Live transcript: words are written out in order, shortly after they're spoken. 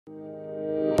The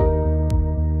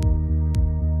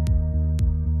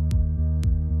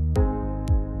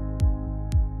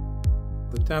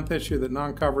 10th issue that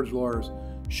non-coverage lawyers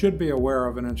should be aware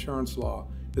of in insurance law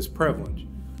is privilege.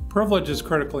 Privilege is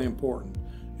critically important.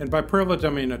 And by privilege, I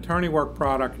mean attorney work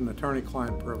product and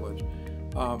attorney-client privilege.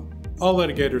 All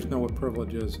litigators know what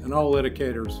privilege is, and all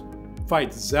litigators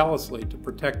fight zealously to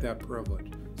protect that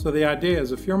privilege. So the idea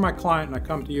is, if you're my client and I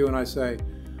come to you and I say,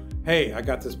 hey, I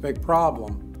got this big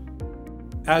problem,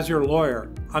 as your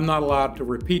lawyer, I'm not allowed to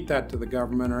repeat that to the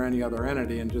government or any other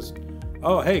entity and just,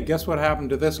 oh, hey, guess what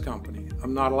happened to this company?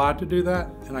 I'm not allowed to do that,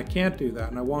 and I can't do that,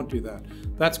 and I won't do that.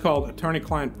 That's called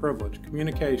attorney-client privilege.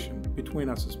 Communication between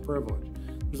us is privilege.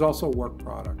 There's also work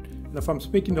product. And if I'm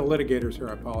speaking to litigators here,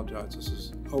 I apologize. This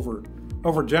is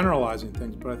overgeneralizing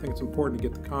things, but I think it's important to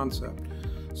get the concept.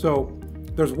 So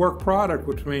there's work product,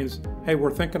 which means, hey, we're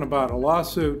thinking about a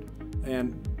lawsuit,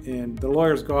 and the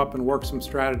lawyers go up and work some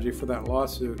strategy for that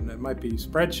lawsuit, and it might be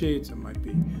spreadsheets, it might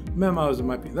be memos,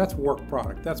 that's work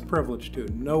product. That's privilege too.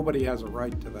 Nobody has a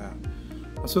right to that.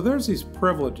 So there's these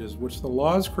privileges which the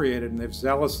law has created and they've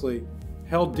zealously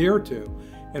held dear to,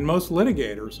 and most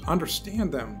litigators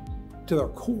understand them to their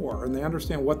core, and they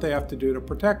understand what they have to do to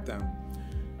protect them.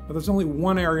 But there's only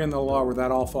one area in the law where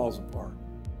that all falls apart: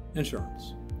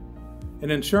 insurance. In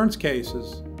insurance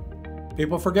cases,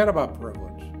 people forget about privilege.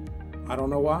 I don't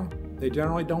know why. They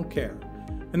generally don't care.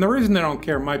 And the reason they don't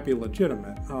care might be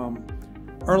legitimate.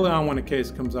 Early on when a case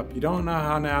comes up, you don't know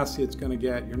how nasty it's going to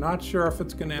get. You're not sure if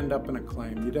it's going to end up in a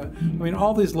claim.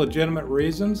 All these legitimate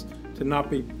reasons to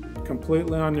not be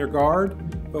completely on your guard,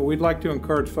 but we'd like to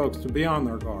encourage folks to be on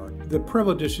their guard. The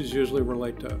privilege issues usually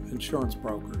relate to insurance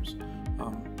brokers.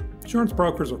 Insurance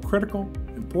brokers are critical,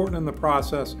 important in the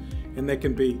process, and they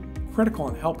can be critical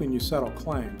in helping you settle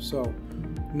claims. So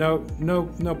no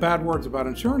bad words about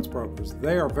insurance brokers.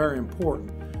 They are very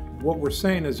important. What we're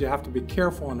saying is you have to be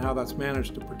careful in how that's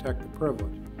managed to protect the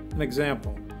privilege. An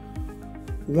example,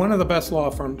 one of the best law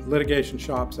firm litigation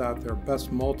shops out there,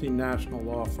 best multinational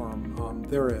law firm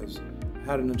there is,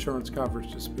 had an insurance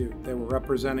coverage dispute. They were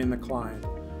representing the client.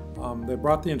 They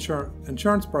brought the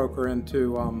insurance broker in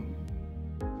to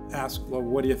ask, well,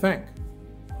 what do you think?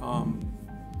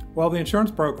 Well, the insurance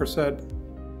broker said,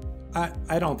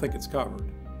 I don't think it's covered.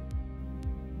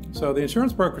 So the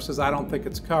insurance broker says, I don't think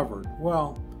it's covered.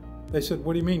 Well, they said,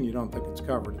 what do you mean you don't think it's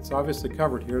covered? It's obviously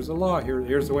covered. Here's the law.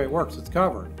 Here's the way it works. It's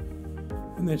covered.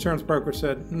 And the insurance broker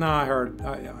said, no, I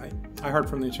heard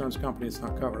from the insurance company it's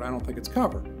not covered. I don't think it's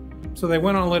covered. So they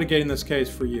went on litigating this case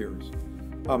for years.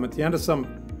 At the end of some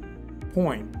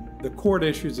point, the court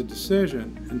issues a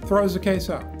decision and throws the case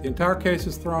out. The entire case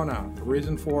is thrown out. The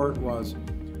reason for it was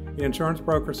the insurance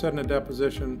broker said in a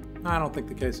deposition, I don't think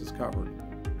the case is covered.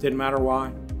 Didn't matter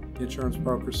why. The insurance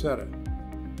broker said it.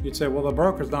 You'd say, well, the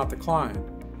broker's not the client.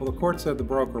 Well, the court said the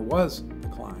broker was the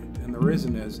client, and the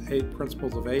reason is 8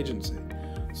 principles of agency.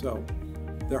 So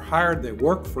they're hired, they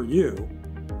work for you,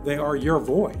 they are your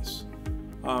voice.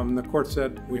 The court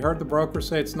said, we heard the broker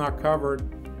say it's not covered,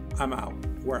 I'm out,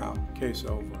 we're out, case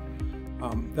over.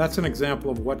 That's an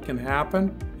example of what can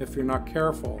happen if you're not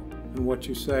careful in what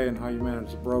you say and how you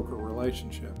manage the broker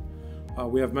relationship.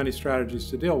 We have many strategies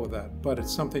to deal with that, but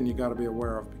it's something you got to be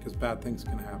aware of because bad things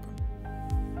can happen.